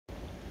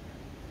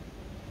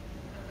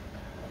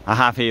I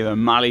have here a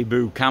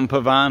Malibu camper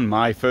van.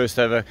 My first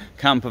ever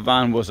camper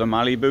van was a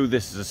Malibu.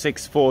 This is a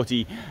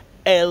 640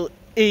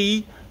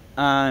 LE,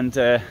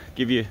 and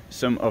give you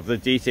some of the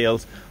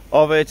details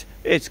of it.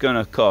 It's going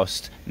to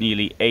cost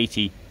nearly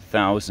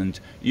 80,000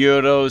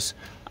 euros,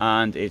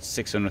 and it's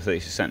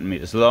 630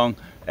 centimeters long.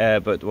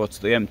 But what's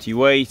the empty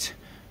weight?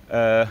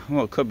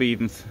 Well, it could be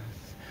even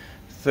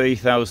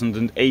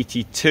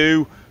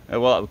 3,082.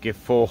 Well, that would give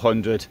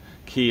 400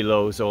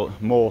 kilos or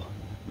more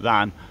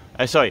than.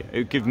 Sorry, it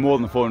would give more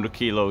than 400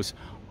 kilos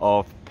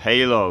of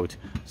payload.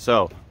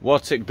 So,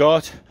 what's it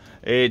got?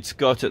 It's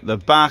got at the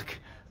back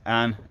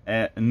an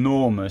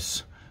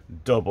enormous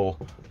double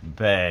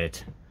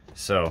bed.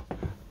 So,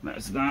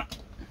 that's that.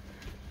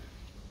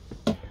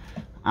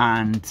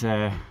 And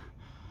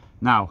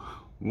now,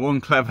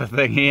 one clever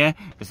thing here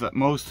is that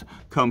most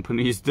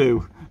companies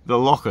do the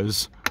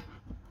lockers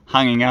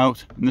hanging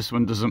out, and this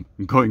one doesn't,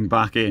 going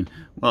back in.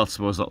 Well, I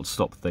suppose that'll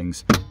stop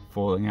things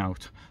falling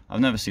out. I've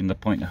never seen the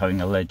point of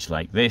having a ledge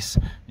like this.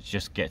 It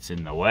just gets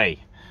in the way.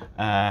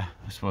 I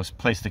suppose a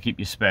place to keep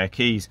your spare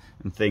keys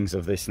and things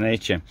of this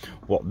nature.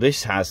 What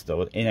this has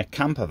though, in a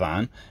camper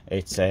van,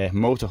 it's a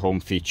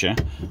motorhome feature.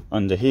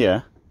 Under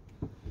here,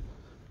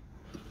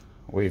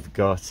 we've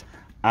got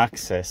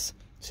access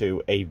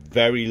to a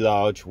very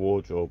large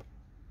wardrobe.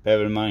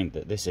 Bear in mind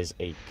that this is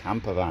a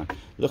camper van.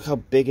 Look how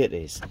big it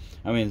is.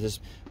 I mean, there's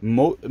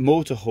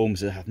motorhomes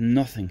that have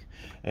nothing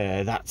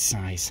that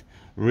size.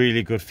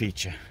 Really good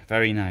feature,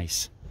 very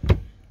nice.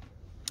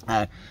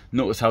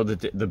 Notice how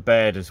the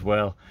bed as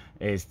well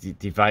is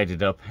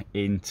divided up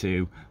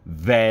into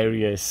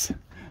various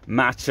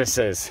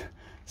mattresses.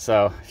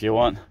 So if you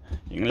want,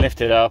 you can lift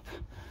it up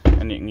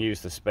and you can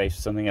use the space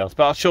for something else.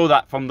 But I'll show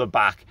that from the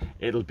back.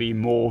 It'll be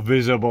more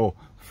visible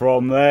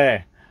from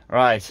there.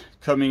 Right,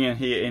 coming in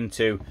here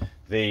into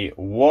the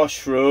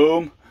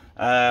washroom.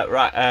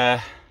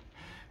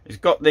 It's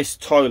got this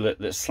toilet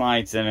that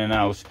slides in and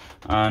out,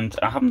 and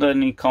I haven't had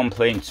any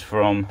complaints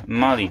from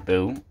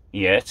Malibu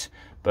yet,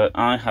 but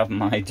I have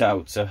my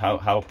doubts of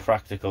how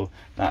practical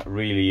that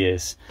really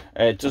is.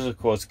 It does of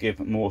course give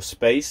more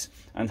space,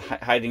 and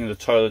hiding the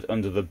toilet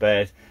under the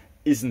bed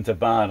isn't a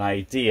bad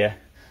idea,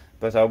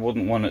 but I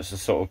wouldn't want it to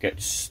sort of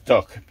get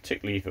stuck,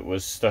 particularly if it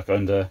was stuck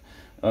under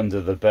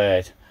the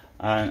bed.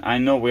 And I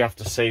know we have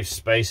to save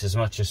space as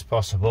much as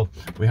possible.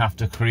 We have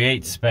to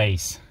create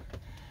space.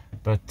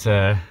 But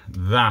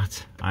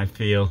that, I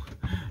feel,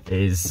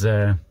 is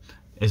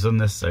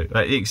unnecessary.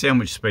 Like, you can see how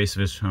much space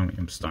there is.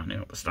 I'm standing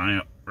up,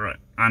 right,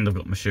 and I've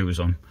got my shoes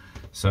on.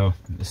 So,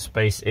 the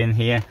space in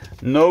here.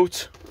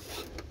 Note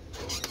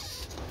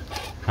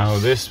how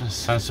this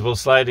sensible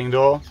sliding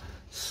door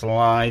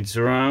slides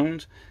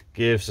around,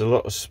 gives a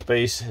lot of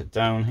space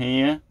down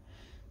here.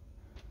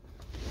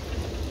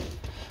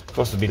 Of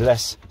course, there'd be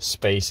less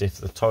space if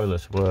the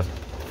toilet were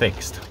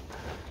fixed.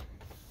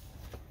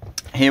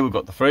 Here we've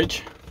got the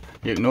fridge.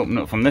 You can open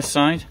it from this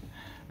side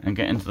and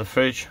get into the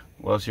fridge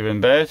whilst you're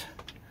in bed,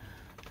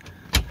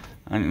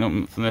 and you can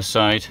open it from this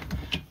side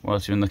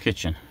whilst you're in the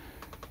kitchen.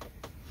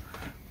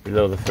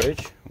 Below the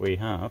fridge we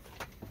have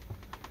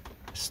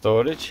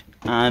storage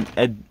and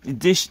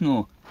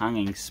additional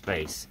hanging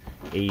space.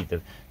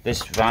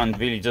 This van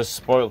really does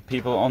spoil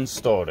people on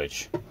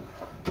storage.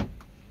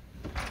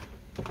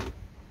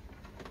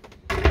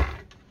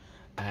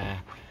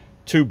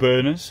 Two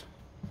burners.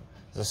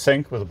 There's a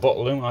sink with a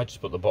bottle in. I just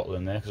put the bottle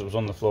in there because it was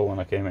on the floor when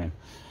I came in.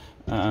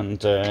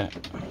 And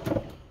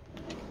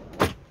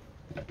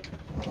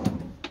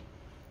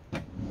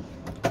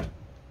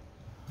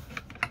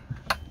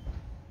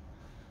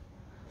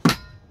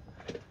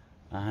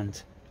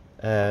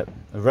a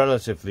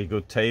relatively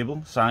good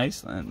table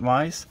size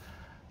wise,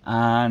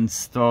 and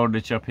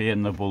storage up here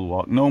in the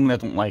bulwark. Normally I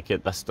don't like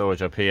it, the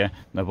storage up here in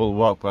the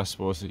bulwark, but I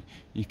suppose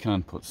you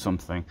can put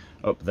something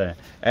up there.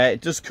 It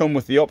does come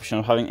with the option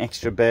of having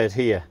extra bed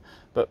here,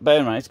 but bear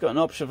in mind, it's got an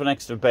option for an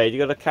extra bed.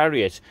 You've got to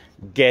carry it.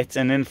 Get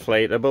an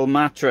inflatable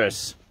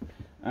mattress,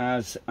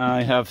 as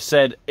I have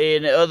said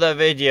in other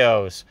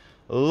videos.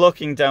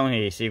 Looking down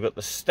here, so you've got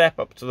the step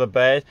up to the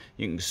bed.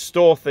 You can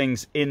store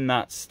things in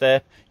that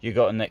step. You've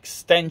got an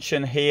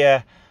extension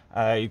here.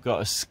 You've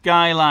got a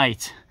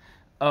skylight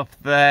up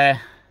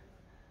there.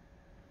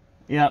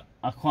 Yep,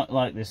 I quite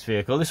like this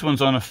vehicle. This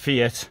one's on a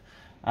Fiat,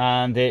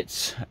 and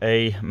it's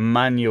a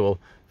manual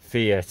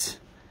Fiat.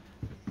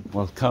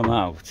 Will come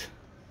out.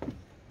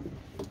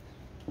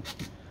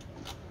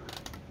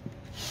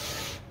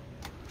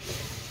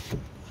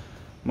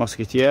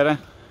 Moschettiere,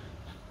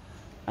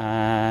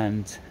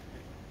 and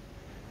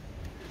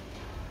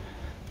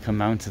come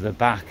down to the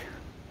back.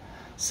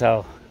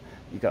 So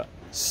you've got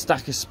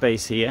stack of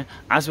space here.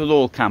 As with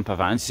all camper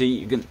vans, see,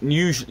 you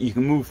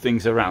can move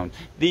things around.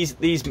 These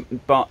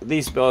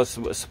bar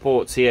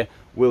supports here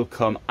will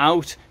come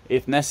out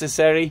if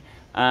necessary,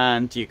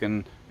 and you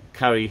can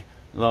carry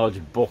large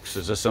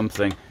boxes or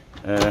something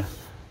if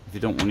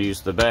you don't want to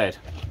use the bed.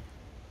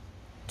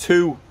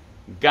 Two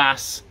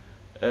gas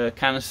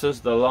canisters,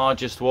 the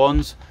largest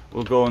ones,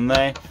 will go in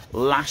there.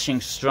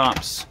 Lashing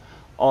straps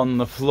on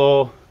the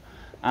floor,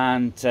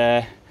 and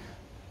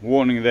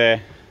warning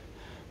there,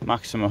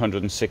 maximum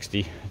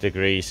 160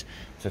 degrees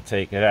to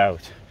take it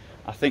out.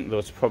 I think though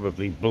it's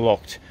probably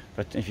blocked,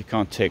 but if you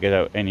can't take it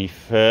out any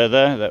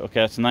further, okay,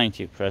 that's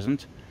 90 at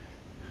present.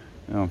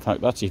 No, in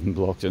fact, that's even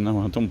blocked, and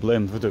no, I don't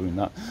blame them for doing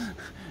that.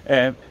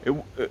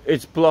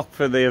 It's blocked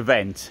for the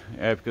event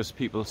because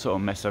people sort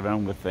of mess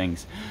around with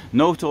things.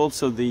 Note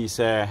also these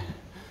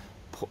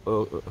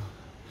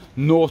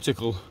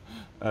nautical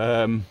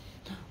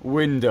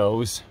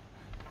windows.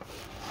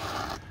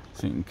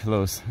 So you can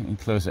close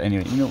it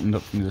anyway. You can open it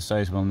up from the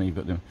side as well, and you've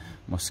got the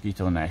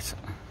mosquito net.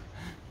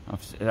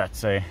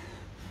 That's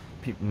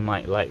people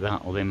might like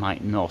that, or they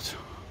might not.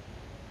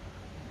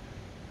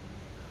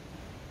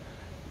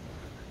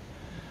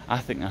 I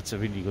think that's a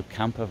really good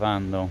camper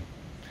van, though.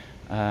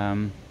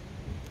 To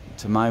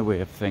my way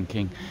of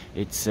thinking,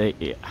 it's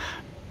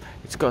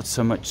got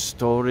so much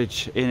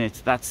storage in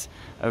it. That's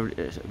a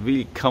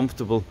really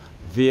comfortable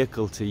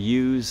vehicle to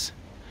use.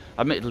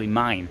 Admittedly,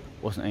 mine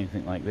wasn't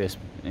anything like this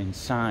in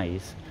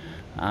size,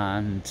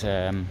 and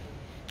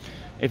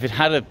if it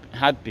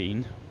had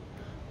been,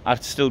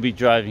 I'd still be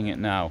driving it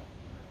now.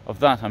 Of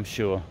that, I'm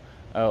sure.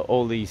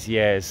 All these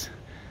years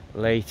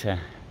later.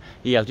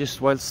 Yeah, I'll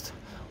just whilst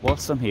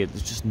I'm here,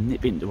 just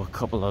nip into a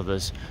couple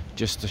others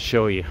just to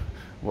show you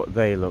what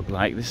they look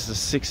like. This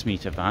is a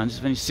 6-metre van. There's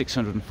only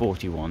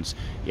 640 ones.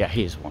 Yeah,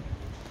 here's one.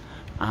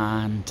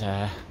 And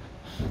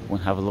we'll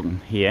have a look in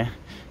here.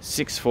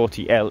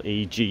 640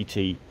 LE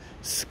GT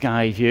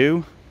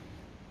Skyview.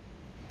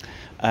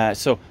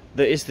 So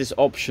there is this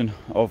option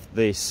of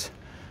this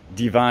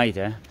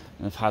divider,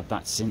 and I've had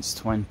that since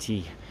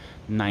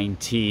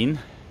 2019.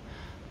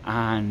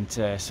 And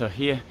so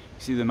here, you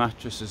see the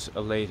mattresses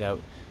are laid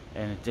out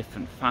in a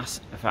different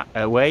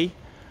way,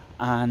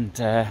 and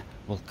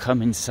we'll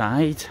come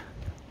inside.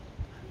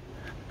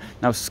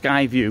 Now,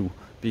 Skyview,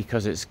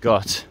 because it's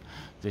got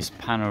this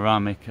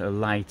panoramic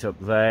light up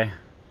there.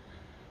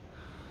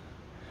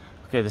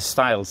 Okay, the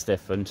style's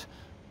different,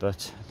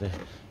 but it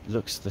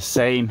looks the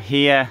same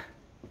here.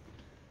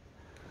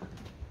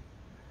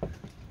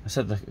 I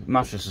said the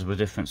mattresses were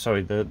different.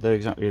 Sorry, they're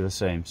exactly the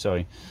same.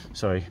 Sorry.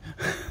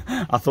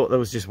 I thought there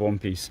was just one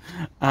piece.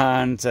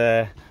 And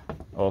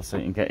also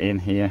you can get in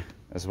here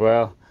as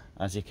well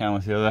as you can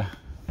with the other.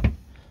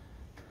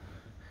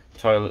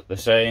 Toilet the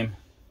same,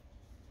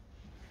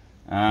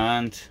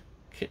 and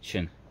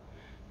kitchen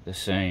the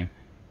same.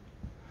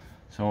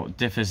 So what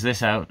differs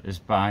this out is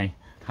by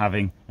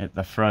having at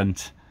the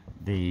front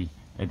the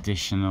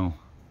additional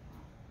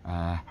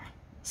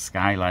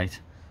skylight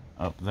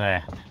up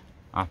there.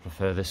 I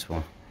prefer this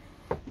one,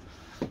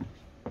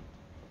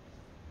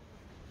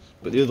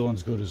 but the other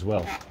one's good as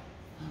well.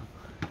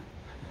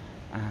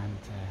 And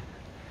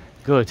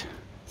good.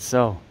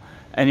 So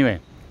anyway,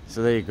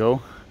 so there you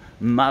go,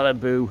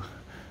 Malibu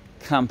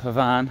camper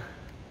van,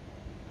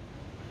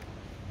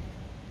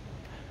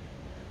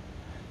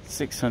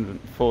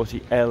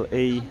 640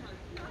 LE,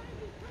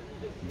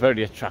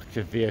 very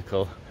attractive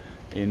vehicle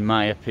in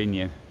my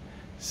opinion.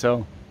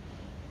 So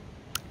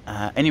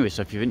anyway,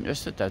 so if you're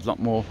interested, there's a lot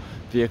more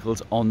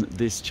vehicles on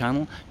this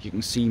channel. You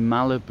can see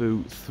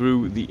Malibu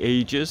through the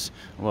ages,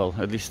 well,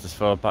 at least as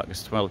far back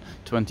as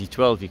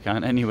 2012 you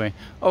can anyway.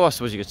 Oh, I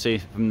suppose you could say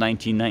from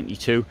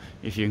 1992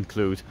 if you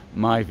include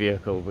my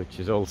vehicle, which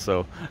is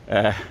also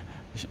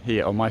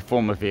here, or my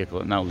former vehicle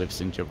that now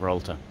lives in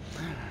Gibraltar.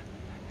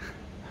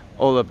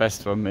 All the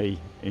best from me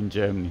in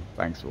Germany.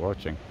 Thanks for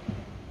watching.